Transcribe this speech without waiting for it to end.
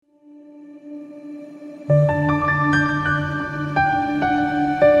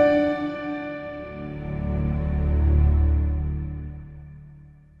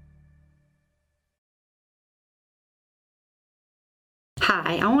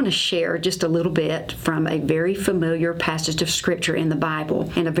I want to share just a little bit from a very familiar passage of Scripture in the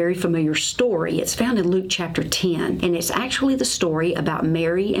Bible and a very familiar story. It's found in Luke chapter 10, and it's actually the story about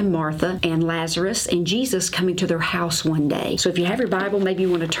Mary and Martha and Lazarus and Jesus coming to their house one day. So if you have your Bible, maybe you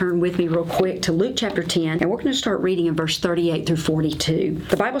want to turn with me real quick to Luke chapter 10, and we're going to start reading in verse 38 through 42.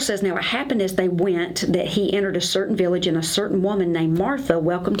 The Bible says, "Now it happened as they went that he entered a certain village, and a certain woman named Martha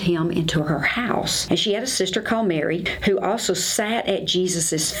welcomed him into her house. And she had a sister called Mary, who also sat at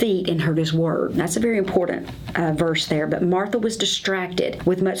Jesus' feet and heard his word." That's a very important verse there. "But Martha was distracted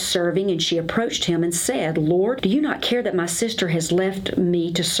with much serving, and she approached him and said, 'Lord, do you not care that my sister has left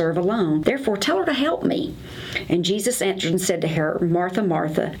me to serve alone? Therefore tell her to help me.' And Jesus answered and said to her, 'Martha,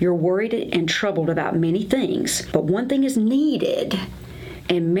 Martha, you're worried and troubled about many things, but one thing is needed.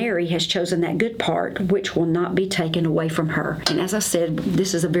 And Mary has chosen that good part, which will not be taken away from her.'" And as I said,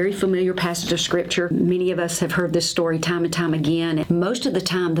 this is a very familiar passage of Scripture. Many of us have heard this story time and time again. And most of the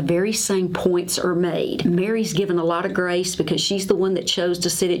time, the very same points are made. Mary's given a lot of grace because she's the one that chose to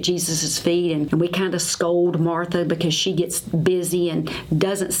sit at Jesus' feet. And we kind of scold Martha because she gets busy and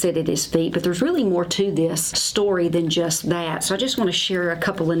doesn't sit at his feet. But there's really more to this story than just that. So I just want to share a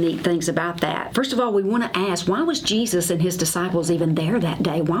couple of neat things about that. First of all, we want to ask, why was Jesus and his disciples even there that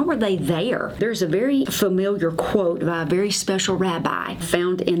day? Why were they there? There's a very familiar quote by a very special rabbi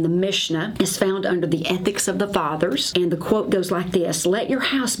found in the Mishnah. It's found under the Ethics of the Fathers, and the quote goes like this: "Let your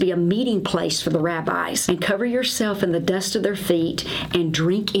house be a meeting place for the rabbis, and cover yourself in the dust of their feet, and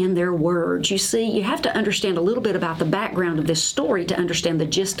drink in their words." You see, you have to understand a little bit about the background of this story to understand the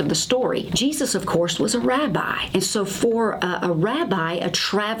gist of the story. Jesus, of course, was a rabbi, and so for a rabbi, a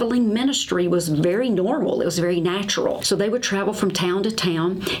traveling ministry was very normal. It was very natural. So they would travel from town to town,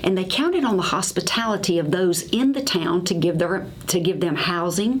 and they counted on the hospitality of those in the town to give them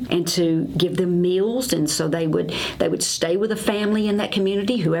housing and to give them meals. And so they would stay with a family in that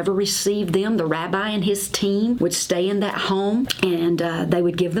community. Whoever received them, the rabbi and his team, would stay in that home, and they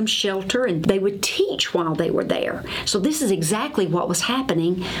would give them shelter, and they would teach while they were there. So this is exactly what was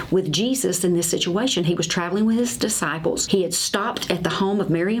happening with Jesus in this situation. He was traveling with his disciples. He had stopped at the home of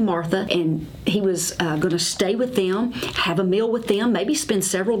Mary and Martha, and he was going to stay with them, have a meal with them, maybe spend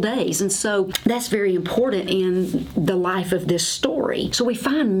several days. And so that's very important in the life of this story. So we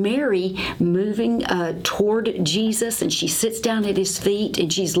find Mary moving toward Jesus, and she sits down at his feet,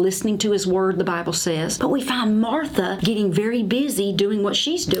 and she's listening to his word, the Bible says. But we find Martha getting very busy doing what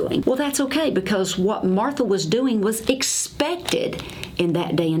she's doing. Well, that's okay, because what Martha was doing was expected in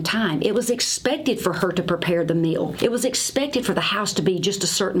that day and time. It was expected for her to prepare the meal. It was expected for the house to be just a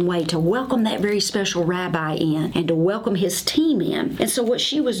certain way, to welcome that very special rabbi in and to welcome his team in. And so what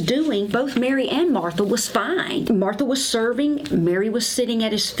she was doing, both Mary and Martha, was fine. Martha was serving, Mary was sitting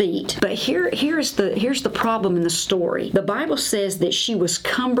at his feet. But here's the problem in the story. The Bible says that she was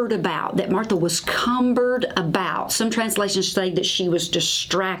cumbered about, that Martha was cumbered about. Some translations say that she was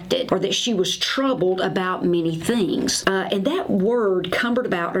distracted, or that she was troubled about many things. And that word, cumbered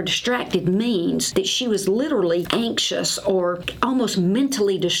about or distracted, means that she was literally anxious or almost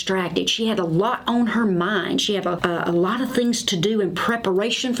mentally distracted. She had a lot on her mind. She had a lot of things to do in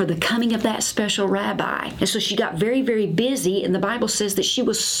preparation for the coming of that special rabbi. And so she got very, very busy, and the Bible says that she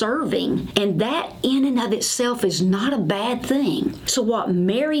was serving, and that in and of itself is not a bad thing. So what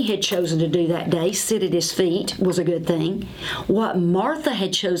Mary had chosen to do that day, sit at his feet, was a good thing. What Martha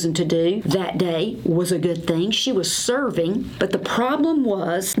had chosen to do that day was a good thing. She was serving, but the problem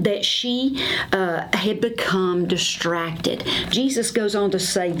was that she had become distracted. Jesus goes on to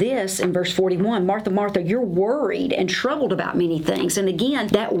say this in verse 41, "Martha, Martha, you're worried and troubled about many things." And again,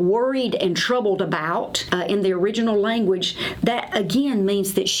 that worried and troubled about in the original language, that again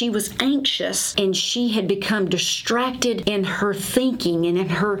means that she was anxious and she had become distracted in her thinking and in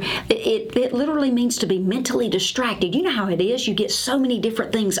her, it literally means to be mentally distracted. You know how it is. You get so many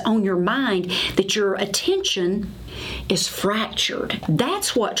different things on your mind that your attention is fractured.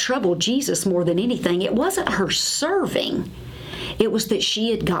 That's what troubled Jesus more than anything. It wasn't her serving. It was that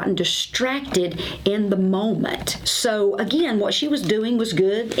she had gotten distracted in the moment. So again, what she was doing was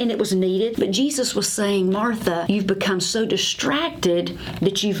good and it was needed. But Jesus was saying, Martha, you've become so distracted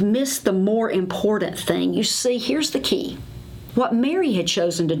that you've missed the more important thing. You see, here's the key. What Mary had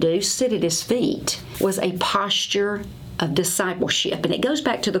chosen to do, sit at his feet, was a posture of discipleship. And it goes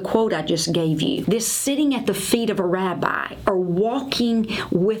back to the quote I just gave you. This sitting at the feet of a rabbi or walking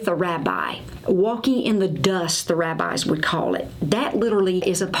with a rabbi. Walking in the dust, the rabbis would call it. That literally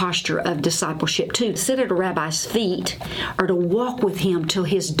is a posture of discipleship too. To sit at a rabbi's feet or to walk with him till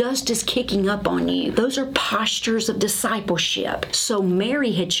his dust is kicking up on you. Those are postures of discipleship. So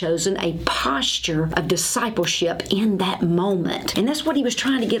Mary had chosen a posture of discipleship in that moment. And that's what he was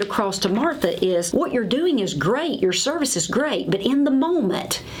trying to get across to Martha is, what you're doing is great, your service is great, but in the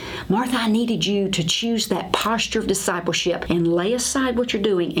moment, Martha, I needed you to choose that posture of discipleship and lay aside what you're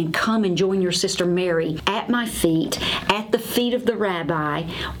doing and come and join your sister Mary at my feet, at the feet of the rabbi,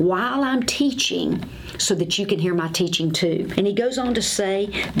 while I'm teaching, so that you can hear my teaching too. And he goes on to say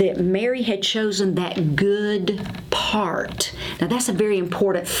that Mary had chosen that good part. Now that's a very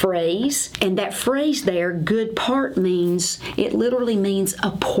important phrase. And that phrase there, good part, it literally means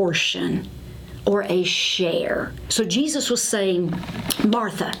a portion or a share. So Jesus was saying,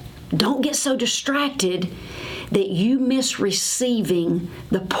 Martha, don't get so distracted that you miss receiving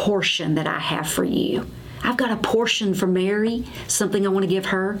the portion that I have for you. I've got a portion for Mary, something I want to give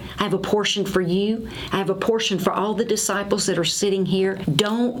her. I have a portion for you. I have a portion for all the disciples that are sitting here.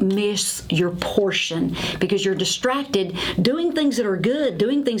 Don't miss your portion because you're distracted doing things that are good,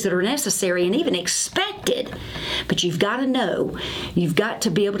 doing things that are necessary and even expected. But you've got to know, you've got to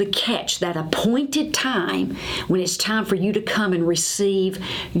be able to catch that appointed time when it's time for you to come and receive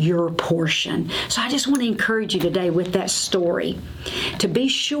your portion. So I just want to encourage you today with that story to be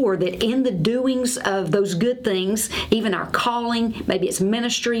sure that in the doings of those good things, even our calling, maybe it's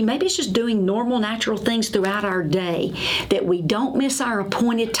ministry, maybe it's just doing normal, natural things throughout our day, that we don't miss our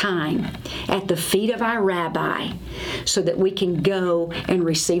appointed time at the feet of our rabbi so that we can go and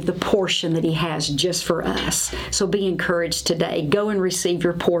receive the portion that he has just for us. So be encouraged today. Go and receive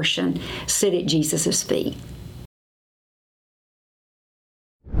your portion. Sit at Jesus' feet.